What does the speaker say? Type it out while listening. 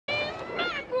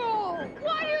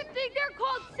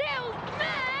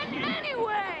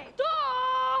anyway? Duh!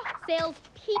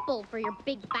 Salespeople for your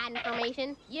big bad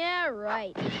information. Yeah,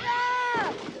 right.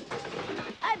 Ah!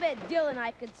 I bet Dill and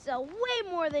I could sell way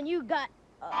more than you got,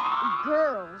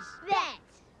 girls. That.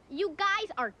 You guys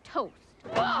are toast.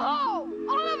 Whoa! All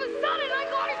of a sudden, I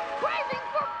got a craving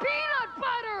for peanut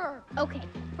butter! Okay,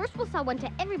 first we'll sell one to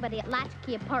everybody at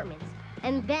Latchkey Apartments.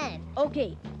 And then...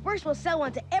 Okay, first we'll sell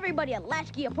one to everybody at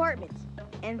Latchkey Apartments.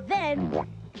 And then...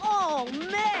 Oh,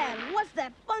 man, what's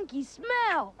that funky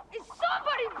smell? Is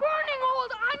somebody burning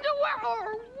old underwear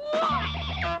or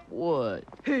what? What?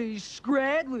 Hey,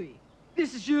 Scradley.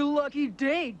 This is your lucky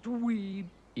day, dweeb.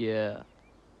 Yeah,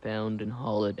 pound and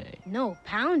holiday. No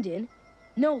pounding?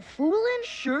 No fooling?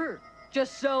 Sure.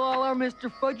 Just sell all our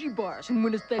Mr. Fudgy bars and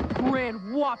win us that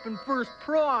grand whopping first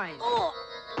prize. Oh!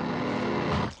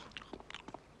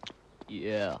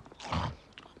 Yeah.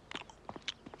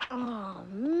 Oh,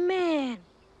 man.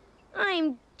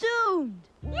 I'm doomed.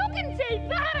 You can say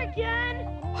that again.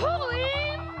 Holy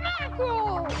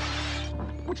mackerel!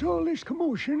 What's all this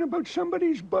commotion about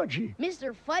somebody's budgie?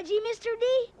 Mr. Fudgy, Mr.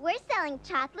 D? We're selling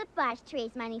chocolate bars to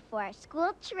raise money for our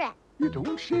school trip. You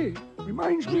don't say.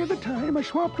 Reminds me of the time I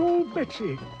swapped old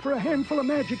Betsy for a handful of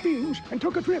magic beans and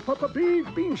took a trip up a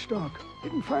big beanstalk.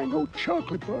 Didn't find no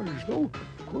chocolate bars, though.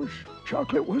 Of course,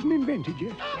 chocolate wasn't invented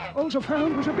yet. All I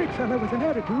found was a big fella with an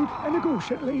attitude and a goose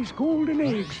that lays golden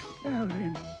eggs. Now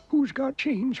then, who's got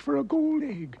change for a gold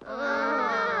egg?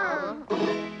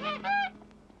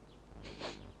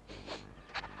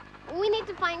 We need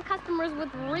to find customers with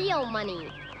real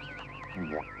money.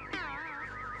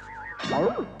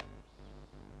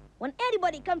 When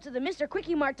anybody comes to the Mr.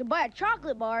 Quickie Mart to buy a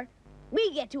chocolate bar,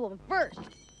 we get to them first.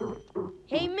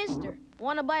 Hey, mister,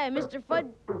 wanna buy a Mr.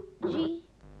 Fudgy?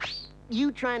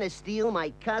 You trying to steal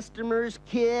my customers,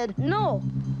 kid? No,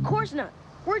 of course not.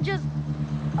 We're just,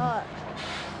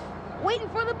 waiting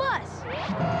for the bus.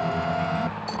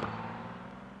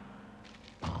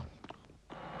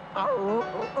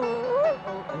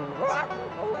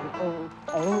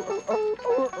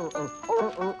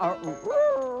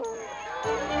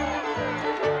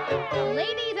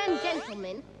 Ladies and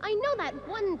gentlemen, I know that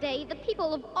one day the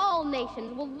people of all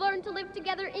nations will learn to live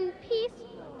together in peace,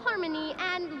 harmony,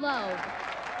 and love.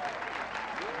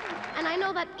 And I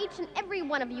know that each and every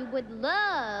one of you would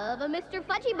love a Mr.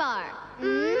 Fudgy Bar.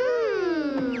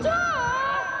 Duh!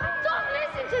 Don't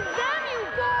listen to them, you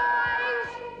guys!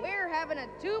 We're having a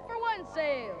 2-for-1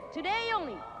 sale. Today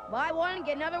only. Buy one,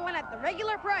 get another one at the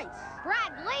regular price.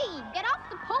 Bradley, get off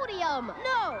the podium.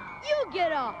 No, you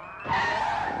get off.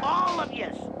 All of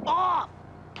yous, off!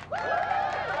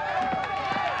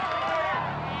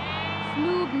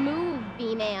 Smooth move,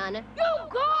 B-Man. You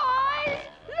guys!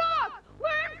 Look!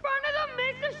 We're in front of the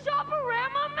Mr.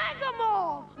 Shopperama Mega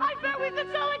Mall! I bet we could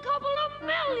sell a couple of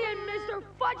million Mr.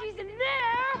 Fudgies in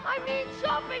there! I mean,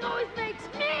 shopping always makes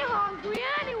me hungry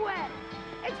anyway!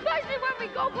 Especially when we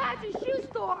go past a shoe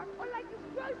store, or like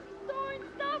a grocery store and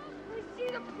stuff, we see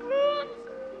the balloons.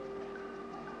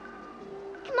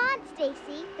 Come on,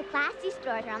 Stacy. The classy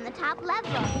stores are on the top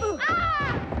level.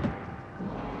 Ah!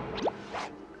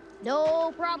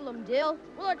 No problem, Dill.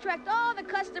 We'll attract all the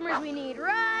customers we need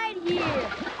right here.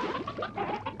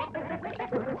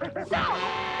 So,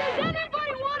 does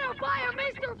anybody want to buy a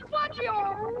Mr. Fudgy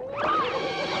or what?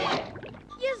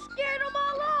 You scared them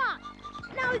all off.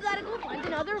 Now we gotta go find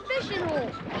another fishing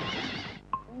hole.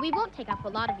 We won't take up a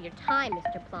lot of your time,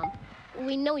 Mr. Plump.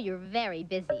 We know you're very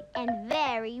busy. And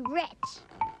very rich.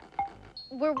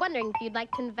 We're wondering if you'd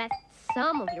like to invest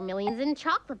some of your millions in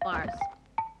chocolate bars.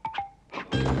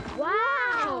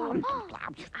 Wow!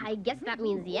 I guess that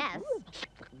means yes.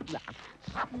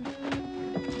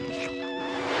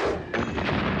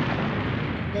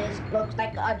 This looks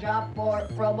like a job for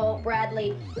Robo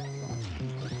Bradley.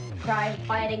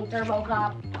 Crime-fighting Turbo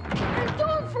Cop. And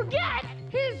don't forget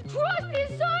his trusty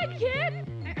sidekick,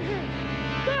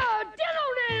 the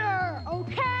Detonator,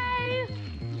 okay?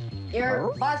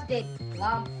 You're busted,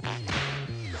 Plump.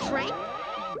 Strength?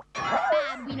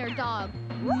 Bad wiener dog.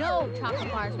 No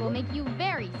chocolate bars will make you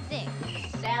very sick.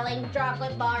 Selling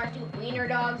chocolate bars to wiener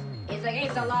dogs is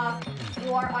against the law.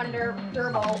 You are under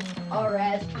turbo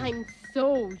arrest. I'm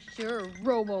so sure,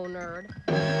 Robo-Nerd.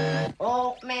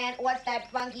 Oh, man, what's that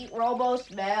funky robo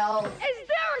smell? Is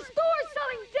there a store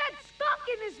selling dead stock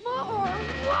in this mall or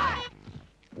what?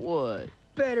 What?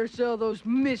 Better sell those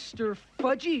Mr.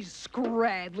 Fudgies,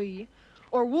 Scradley,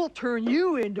 or we'll turn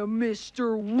you into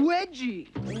Mr. Wedgie.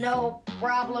 No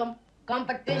problem.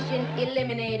 Competition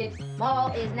eliminated.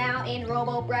 Mall is now in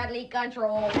Robo Bradley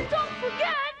control. Don't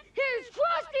forget his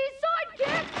trusty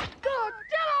sidekick, the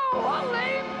Dillo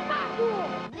Holy Mackerel.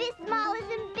 This mall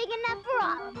isn't big enough for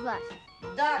all of bust.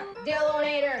 Duck,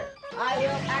 Dillonator. I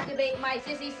will activate my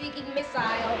sissy-seeking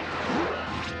missile.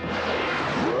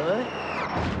 What?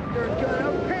 You're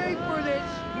gonna pay for this,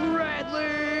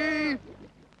 Bradley!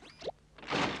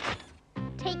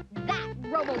 Take that,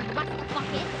 Robo-Rust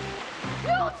Bucket!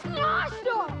 You smashed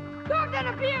her! You're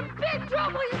gonna be in big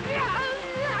trouble!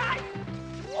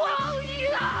 Whoa,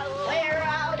 yeah. Clear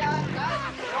out of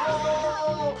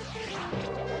control!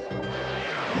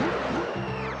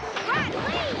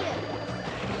 Bradley!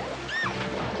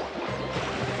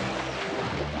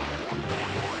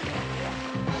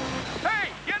 Hey,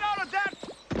 get out of that!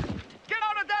 Get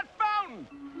out of that fountain!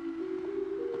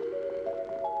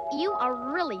 You are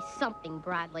really something,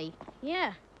 Bradley.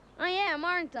 Yeah, I am,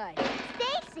 aren't I?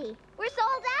 Stacy, we're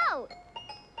sold out.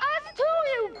 Us too,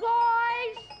 you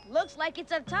guys! Looks like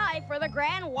it's a tie for the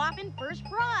grand whopping first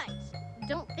prize.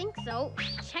 Don't think so.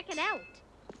 Check it out.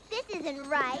 This isn't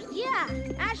right. Yeah,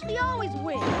 Ashley always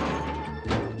wins.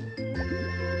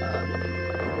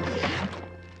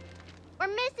 We're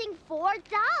missing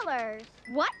 $4.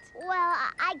 What? Well,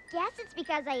 I guess it's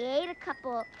because I ate a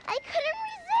couple. I couldn't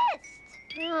resist.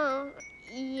 Oh,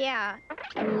 yeah.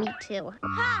 Me too.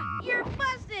 Ha! You're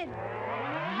busted!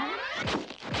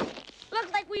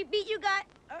 Looks like we beat you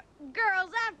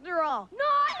girls after all.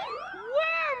 Not!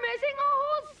 We're missing a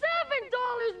whole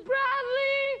 $7,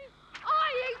 Bradley! I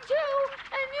ate 2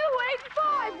 and you ate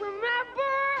 5,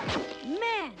 remember?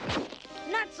 Man,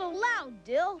 not so loud,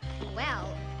 Dill.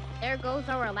 Well, there goes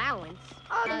our allowance.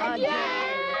 Again!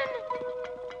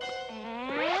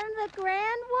 And the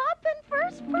grand whopping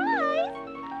first prize,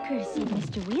 courtesy of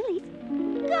Mr. Wheelies,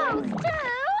 goes to...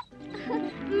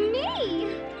 Me?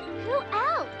 Who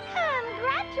else?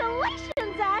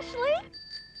 Congratulations, Ashley.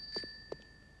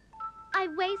 I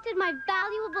wasted my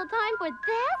valuable time for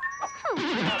this?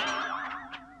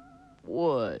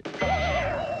 What?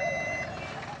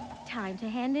 Time to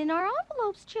hand in our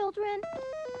envelopes, children.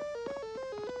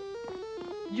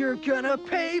 You're gonna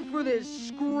pay for this,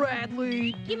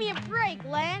 Scradley! Give me a break,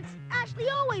 Lance. Ashley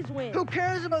always wins. Who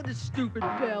cares about this stupid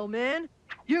bell, man?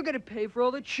 You're gonna pay for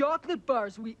all the chocolate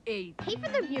bars we ate. Pay for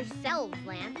them yourselves,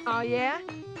 Lance. Oh, yeah?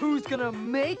 Who's gonna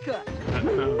make us?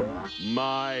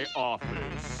 My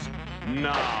office.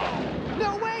 Now.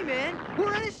 No way, man!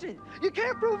 We're innocent! You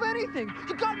can't prove anything!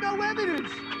 You got no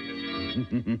evidence!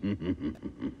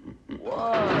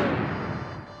 What?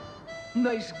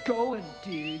 Nice going,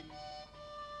 dude.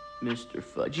 Mr.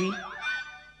 Fudgy?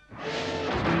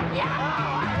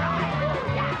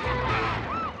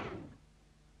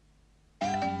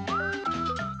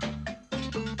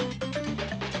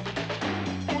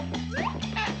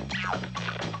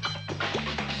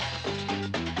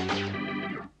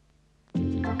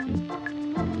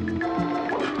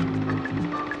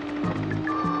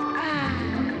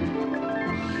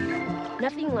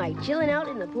 Nothing like chilling out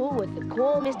in the pool with the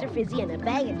cold Mr. Fizzy and a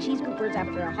bag of cheese poopers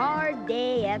after a hard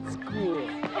day at school.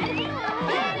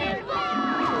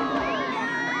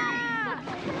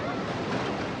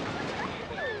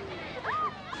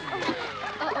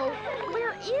 Uh-oh,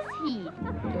 where is he?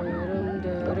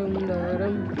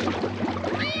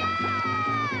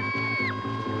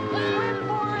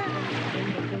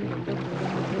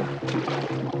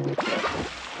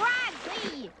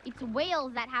 Bradley! It's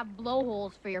whales that have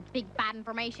blowholes for your big bad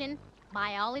information.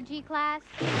 Biology class?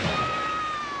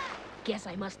 Guess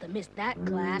I must have missed that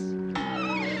class.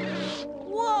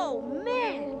 Whoa,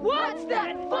 man! What's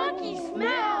that funky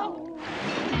smell?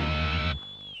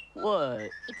 What?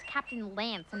 It's Captain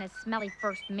Lance and his smelly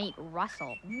first mate,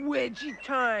 Russell. Wedgie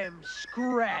time,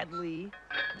 Scradley.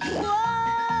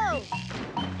 Whoa!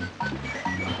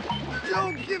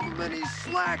 Don't give him any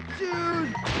slack,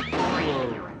 dude!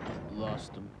 Whoa.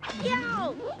 Lost him.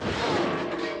 Yo!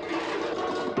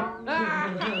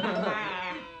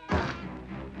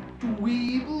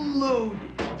 We've loaded.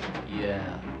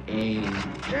 Yeah, aim.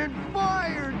 And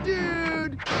fire,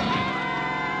 dude!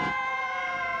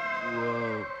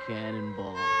 Whoa,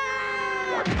 cannonball.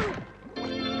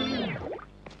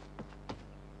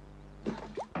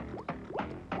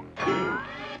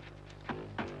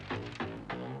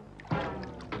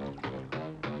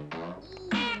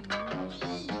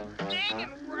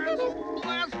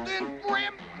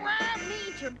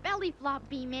 Need your belly flop,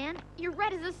 B-Man. You're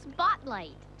red as a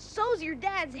spotlight. So's your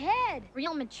dad's head.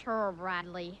 Real mature,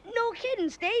 Bradley. No kidding,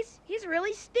 Stace. He's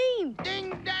really steamed.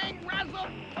 Ding, dang, razzle,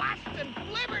 blasted,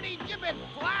 liberty, gibbet,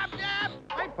 flab, dab.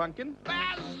 Hi, Pumpkin.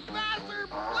 Baz, bazzer,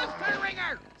 blister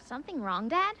ringer. Something wrong,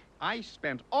 Dad? I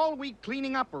spent all week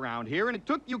cleaning up around here, and it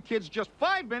took you kids just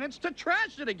 5 minutes to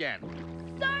trash it again.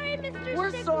 Sorry, sorry, Mr. We're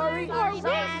Stickler. sorry. Sorry, We're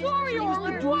Dad. sorry. It was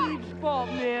the dweeb's fault,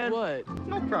 man. What?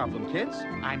 No problem, kids.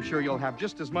 I'm sure you'll have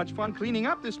just as much fun cleaning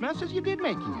up this mess as you did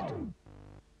making it.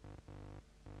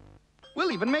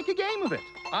 We'll even make a game of it.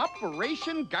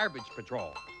 Operation Garbage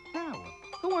Patrol. Now,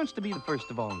 who wants to be the first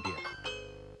to volunteer?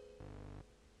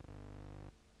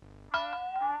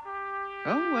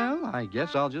 Oh, well, I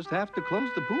guess I'll just have to close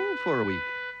the pool for a week.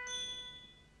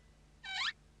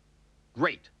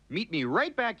 Great. Meet me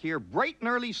right back here bright and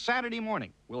early Saturday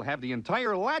morning. We'll have the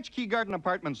entire Latchkey Garden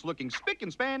Apartments looking spick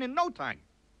and span in no time.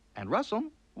 And Russell,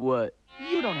 What?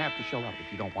 you don't have to show up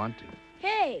if you don't want to.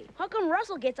 Hey, how come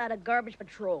Russell gets out of garbage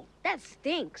patrol? That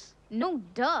stinks. No,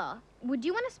 duh. Would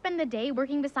you want to spend the day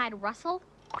working beside Russell?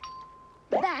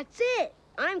 That's it.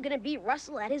 I'm gonna beat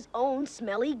Russell at his own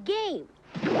smelly game.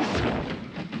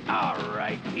 All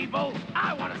right, people.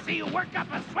 I want to see you work up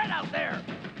a sweat out there.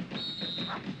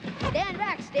 Stand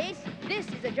back, Stace. This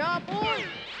is a job for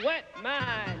Sweat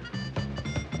Man.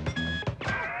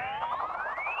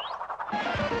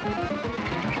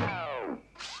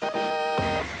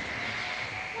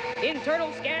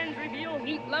 Internal scans reveal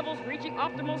heat levels reaching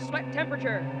optimal sweat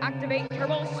temperature. Activate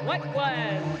Turbo Sweat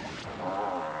Blend.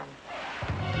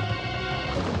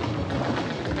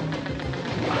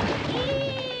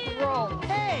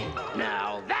 Hey!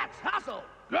 Now that's hustle.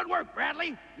 Good work,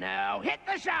 Bradley. Now hit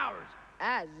the showers.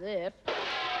 As if.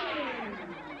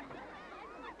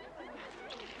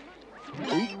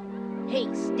 Hey,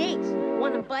 Stace,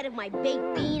 want a bite of my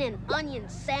baked bean and onion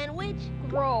sandwich?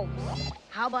 Gross.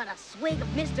 How about a swig of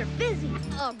Mr. Fizzy?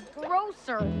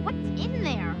 Grosser. What's in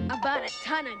there? About a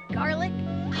ton of garlic?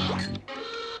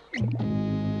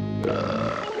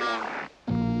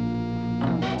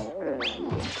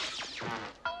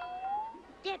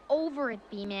 Get over it,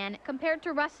 B-Man. Compared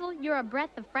to Russell, you're a breath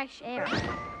of fresh air.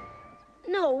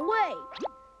 No way.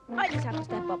 I just have to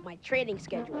step up my training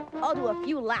schedule. I'll do a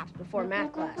few laps before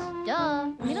math class.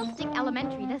 Duh. Middlestick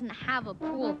Elementary doesn't have a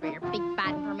pool for your big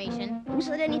bad information. Who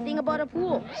said anything about a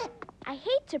pool? I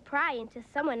hate to pry into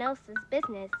someone else's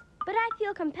business, but I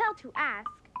feel compelled to ask,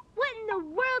 what in the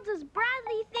world does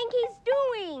Bradley think he's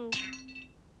doing?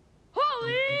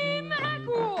 Holy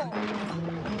mackerel!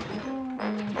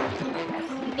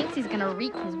 He thinks he's gonna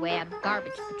reek his way out of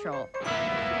garbage patrol.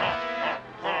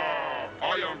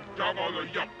 I am Jabba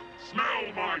the Yuck. Smell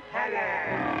my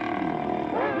power!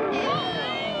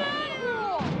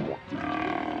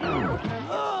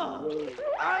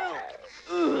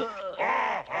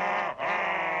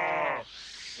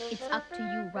 It's up to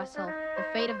you, Russell. The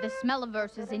fate of the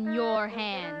Smelliverse is in your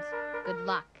hands. Good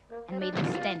luck, and may the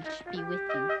stench be with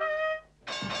you.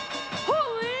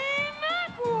 Holy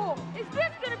mackerel! Is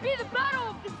this gonna be the battle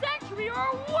of the century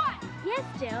or what? Yes,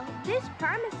 Jill. This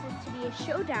promises to be a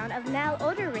showdown of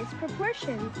malodorous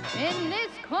proportions. In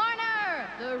this corner,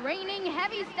 the reigning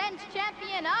heavy stench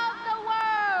champion of the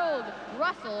world,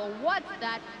 Russell, what's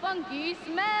that funky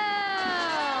smell?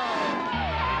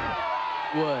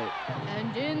 What?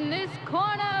 And in this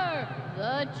corner,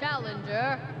 the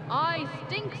challenger, I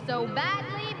stink so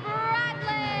badly,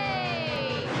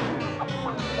 Bradley!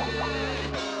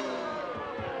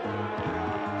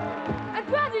 And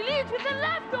Bradley leads with the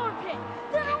left armpit,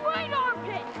 then the right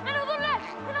armpit, another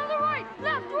left, another right,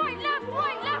 left, right, left,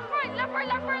 right, left, right, left, right,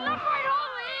 left, right, left, right.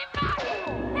 Holy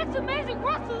mackerel! It's amazing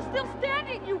Russell is still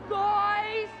standing, you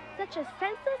guys! Such a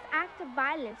senseless act of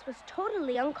violence was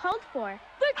totally uncalled for.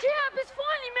 The champ is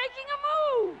finally making a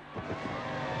move!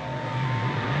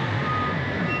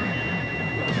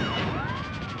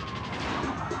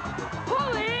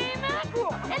 Holy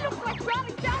mackerel! It looks like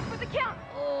Bradley's down for the count.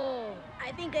 Oh,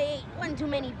 I think I ate one too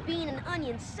many bean and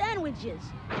onion sandwiches.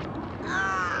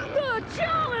 The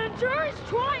challenger is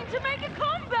trying to make a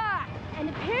comeback! And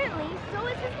apparently, so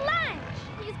is his lunch.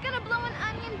 He's gonna blow an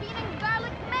onion, bean, and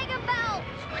garlic mega belch!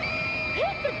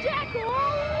 Hit the deck or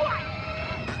what?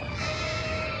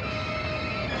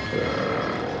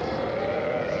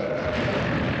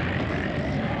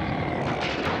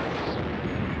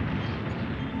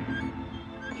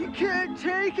 You can't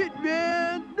take it,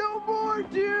 man. No more,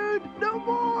 dude. No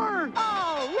more.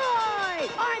 All right!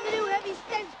 I'm the new heavy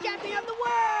stench champion of the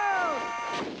world!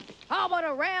 How about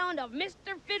a round of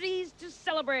Mr. Fizzies to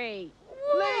celebrate?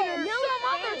 Later, some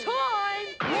other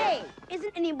time! Hey,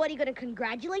 isn't anybody gonna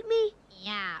congratulate me?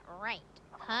 Yeah, right.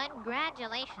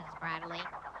 Congratulations, Bradley.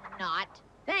 Not.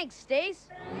 Thanks, Stace.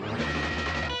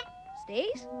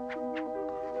 Stace?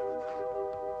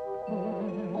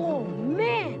 Oh,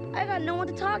 man, I got no one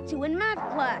to talk to in math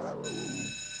class.